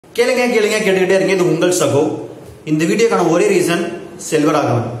கேளுங்க கேளுங்க கேட்டுக்கிட்டே இருங்க. இது உங்கள் சகோ. இந்த வீடியோக்கான ஒரே ரீசன்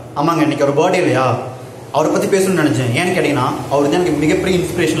SelvaRagavan. ஆமாங்க, இன்னைக்கு ஒரு பர்த்டே இல்லையா, அவரை பற்றி பேசணும்னு நினச்சேன். ஏன்னு கேட்டிங்கன்னா, அவர் தான் எனக்கு மிகப்பெரிய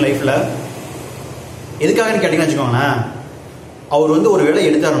இன்ஸ்பிரேஷன் லைஃப்பில். எதுக்காகன்னு கேட்டிங்கன்னு வச்சுக்கோங்களேன், அவர் வந்து ஒரு வேலை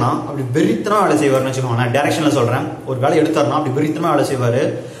எடுத்தாருன்னா அப்படி வெறித்தனமாக வேலை செய்வார்னு வச்சுக்கோங்களேன். டேரக்ஷனில் சொல்கிறேன், ஒரு வேலை எடுத்தாருன்னா அப்படி வெறித்தனமாக வேலை செய்வார்.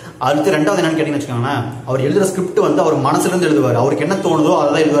 அடுத்து ரெண்டாவது என்னன்னு கேட்டிங்கன்னு வச்சுக்கோங்களேன், அவர் எழுதுகிற ஸ்கிரிப்ட் வந்து அவர் மனசுலேருந்து எழுதுவார். அவருக்கு என்ன தோணுதோ அதை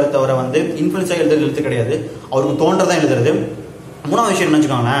தான் எழுதுவார், தவிர வந்து இன்ஃப்ளூன்ஸாக எழுது கிடையாது. அவருக்கு தோன்றதான் எழுதுறது. மூணாவது விஷயம் என்ன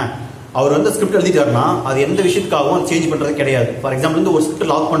வச்சுக்கோங்களேன், அவர் வந்து ஸ்கிரிப்ட் எழுதிட்டாருன்னா அது எந்த விஷயத்துக்காகவும் சேஞ்ச் பண்ணுறது கிடையாது. ஃபார் எக்ஸாம்பிள் வந்து ஒரு ஸ்கிரிப்ட்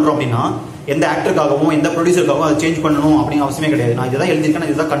லாக் பண்ணுறோம் அப்படின்னா எந்த ஆக்டருக்காகவும் எந்த ப்ரொடியூசருக்காகவும் அதை சேஞ்ச் பண்ணணும் அப்படின்னு அவசியமே கிடையாது. நான் இதுதான் எழுதியிருக்கேன்,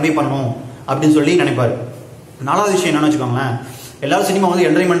 நான் இதுதான் கன்வே பண்ணணும் அப்படின்னு சொல்லி நினைப்பார். நாலாவது விஷயம் என்னன்னு வச்சுக்கோங்களேன், எல்லாரும் சினிமா வந்து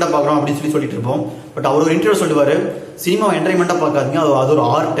என்டர்டைன்மெண்ட்டாக பார்க்குறோம் அப்படின்னு சொல்லிட்டு இருப்போம். பட் அவர் ஒரு இன்டர்வியூ சொல்லுவார், சினிமாவை என்டர்டைன்மெண்ட்டாக பார்க்காதீங்க, அது ஒரு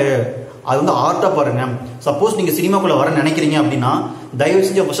ஆர்ட்டு, அது வந்து ஆர்ட்டாக பாருங்க. சப்போஸ் நீங்கள் சினிமாக்குள்ளே வர நினைக்கிறீங்க அப்படின்னா தயவு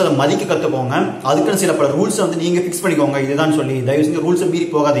செஞ்சு ஃபர்ஸ்ட் அதை மதிக்க கற்றுக்கோங்க. அதுக்குன்னு சில பல ரூல்ஸை வந்து நீங்கள் ஃபிக்ஸ் பண்ணிக்கோங்க, இதுதான் சொல்லி தயவு செஞ்சு ரூல்ஸை மீறி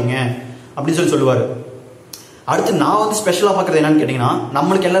போகாதீங்க அப்படின்னு சொல்லுவார். அடுத்து நான் வந்து ஸ்பெஷலாக பார்க்குறது என்னன்னு கேட்டிங்கன்னா,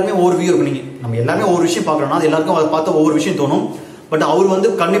 நம்மளுக்கு எல்லாருமே ஒவ்வொரு வியூ இருக்கும். நீங்கள் நம்ம எல்லாமே ஒவ்வொரு விஷயம் பார்க்குறோன்னா அது எல்லாருக்கும் அதை பார்த்து ஒவ்வொரு விஷயம் தோணும். பட் அவர் வந்து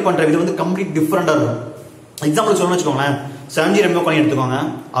கன்வே பண்ணுற விதம் வந்து கம்ப்ளீட் டிஃப்ரெண்ட்டாக இருக்கும். எக்ஸாம்பிள் சொல்லணும்னு வச்சுக்கோங்களேன், சாஞ்சி ரெம்போ பண்ணி எடுத்துக்கோங்க.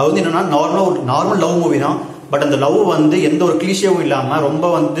 அது வந்து என்னன்னா நார்மல் லவ் மூவி தான். பட் அந்த லவ் வந்து எந்த ஒரு கிளீஷியாவும் இல்லாமல் ரொம்ப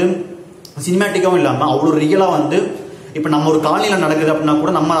வந்து சினிமேட்டிக்காகவும் இல்லாமல் அவ்வளோ ரியலாக வந்து இப்போ நம்ம ஒரு காலனியில் நடக்குது அப்படின்னா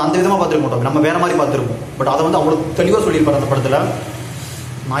கூட நம்ம அந்த விதமாக பார்த்துருக்க மாட்டோம், நம்ம வேற மாதிரி பார்த்துருப்போம். பட் அதை வந்து அவ்வளோ தெளிவாக சொல்லியிருப்பார் அந்த படத்தில்.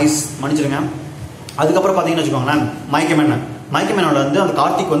 நாய்ஸ் மன்னிச்சிருங்க. அதுக்கப்புறம் பார்த்தீங்கன்னு வச்சுக்கோங்களேன், மயக்கமேனோட வந்து அந்த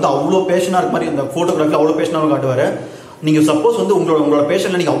கார்த்திக் வந்து அவ்வளோ பேஷனாக இருக்க மாதிரி அந்த ஃபோட்டோகிராஃபில் அவ்வளோ பேஷனாக காட்டுவார். நீங்கள் சப்போஸ் வந்து உங்களோட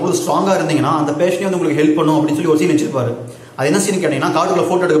பேஷனில் நீங்கள் அவ்வளோ ஸ்ட்ராங்காக இருந்தீங்கன்னா அந்த பேஷனே வந்து உங்களுக்கு ஹெல்ப் பண்ணும் அப்படின்னு சொல்லி ஒரு சீன் வச்சிருப்பாரு. அது என்ன சீன் கேட்டிங்கன்னா, காட்டுக்குள்ள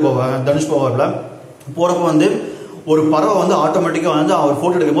ஃபோட்டோ எடுக்க போவாங்க, தனுஷ் போவார்ல, போகிறப்ப வந்து ஒரு பறவை வந்து ஆட்டோமேட்டிக்காக வந்து அவர்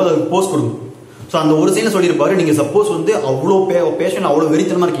ஃபோட்டோ எடுக்கும்போது அதுக்கு போஸ் கொடுக்கும். ஸோ அந்த ஒரு சீனை சொல்லியிருப்பாரு, நீங்கள் சப்போஸ் வந்து அவ்வளோ பேஷன் அவ்வளோ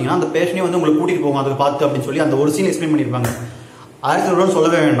வெறித்தனமாக இருக்கீங்கன்னா அந்த பேஷனே வந்து உங்களுக்கு கூட்டிகிட்டு போகும் அதுக்கு பார்த்து அப்படின்னு சொல்லி அந்த ஒரு சீன் எக்ஸ்பிளைன் பண்ணியிருப்பாங்க. 1900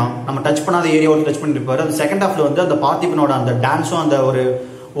 சொல்லவே வேண்டாம், நம்ம டச் பண்ணாத ஏரியா ஒரு டச் பண்ணியிருப்பாரு. அந்த செகண்ட் ஹாஃப்ல வந்து அந்த பார்த்திபனோட அந்த டான்ஸும் அந்த ஒரு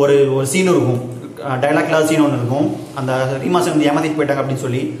ஒரு சீனும் இருக்கும், டைலாக் இல்லாத சீன் ஒன்று இருக்கும், அந்த ரீமாசன் வந்து ஏமாத்திட்டு போயிட்டாங்க அப்படின்னு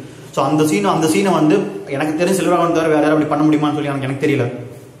சொல்லி. ஸோ அந்த சீனை வந்து எனக்கு தெரிஞ்ச SelvaRagavan தவிர வேற யாரும் அப்படி பண்ண முடியுமான்னு சொல்லி எனக்கு தெரியல.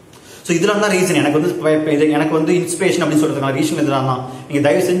 ஸோ இதெல்லாம் தான் ரீசன் எனக்கு வந்து இன்ஸ்பிரேஷன் அப்படின்னு சொல்றதுக்கான ரீசன் இதெல்லாம் தான். நீங்கள்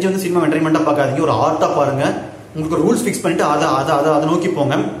தயவு செஞ்சு வந்து சினிமா என்டர்டைன்மெண்ட்டாக பார்க்காதீங்க, ஒரு ஆர்ட்டாக பாருங்க. உங்களுக்கு ரூல்ஸ் ஃபிக்ஸ் பண்ணிட்டு அதை நோக்கி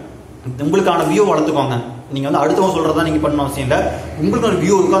போங்க. உங்களுக்கான வியூ வளர்த்துக்கோங்க. நீங்கள் வந்து அடுத்தவங்க சொல்றதா நீங்கள் பண்ண அவசியம் இல்லை, உங்களுக்கு ஒரு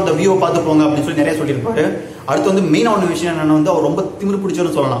வியூ இருக்கும், அந்த வியூவை பார்த்து போங்க அப்படின்னு சொல்லி நிறைய சொல்லியிருப்பாரு. அடுத்து வந்து மெயினாக ஒன்று விஷயம் என்னென்ன வந்து அவர் ரொம்ப திமிரு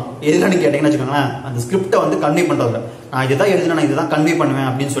பிடிச்சோன்னு சொல்லலாம். எதுலாம் நீங்கள் கேட்டீங்கன்னு வச்சுக்கோங்களேன், அந்த ஸ்கிரிப்டை வந்து கன்வே பண்ணுறது, நான் இதுதான் எழுதுனா நான் இதுதான் கன்வே பண்ணுவேன்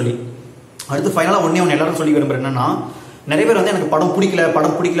அப்படின்னு சொல்லி. அடுத்து ஃபைனலாக ஒன்று எல்லாரும் சொல்லி விரும்புகிறேன் என்னன்னா, நிறைய பேர் வந்து எனக்கு படம்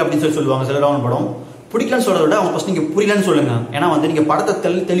பிடிக்கல அப்படின்னு சொல்லி சொல்லுவாங்க. SelvaRagavan படம் பிடிக்கலன்னு சொல்றத விட அவங்க ஃபர்ஸ்ட் நீங்கள் புரியலன்னு சொல்லுங்க. ஏன்னா வந்து நீங்கள்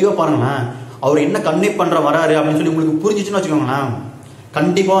படத்தை தெளிவாக பாருங்களேன், அவர் என்ன கன்வே பண்ணுற வராரு அப்படின்னு சொல்லி உங்களுக்கு புரிஞ்சிச்சுன்னு வச்சுக்கோங்களேன்,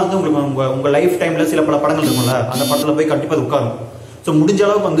 கண்டிப்பாக வந்து உங்களுக்கு உங்கள் லைஃப் டைமில் சில பல படங்கள் இருக்கும்ல, அந்த படத்தில் போய் கண்டிப்பாக அது உட்காரும். ஸோ முடிஞ்ச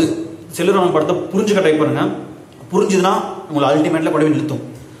அளவுக்கு வந்து SelvaRagavan படத்தை புரிஞ்சுக்க ட்ரை பண்ணுங்க. புரிஞ்சுதுன்னா உங்களை அல்டிமேட்டில் கொண்டு போய் நிறுத்தும்.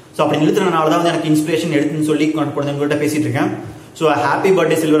 ஸோ அப்படி நிறுத்தினால தான் வந்து எனக்கு இன்ஸ்பிரேஷன் எடுத்துன்னு சொல்லி உங்கள்கிட்ட பேசிட்டு இருக்கேன். So happy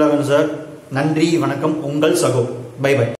birthday SelvaRagavan sir. நன்றி, வணக்கம். உங்கள் சகோ. By by.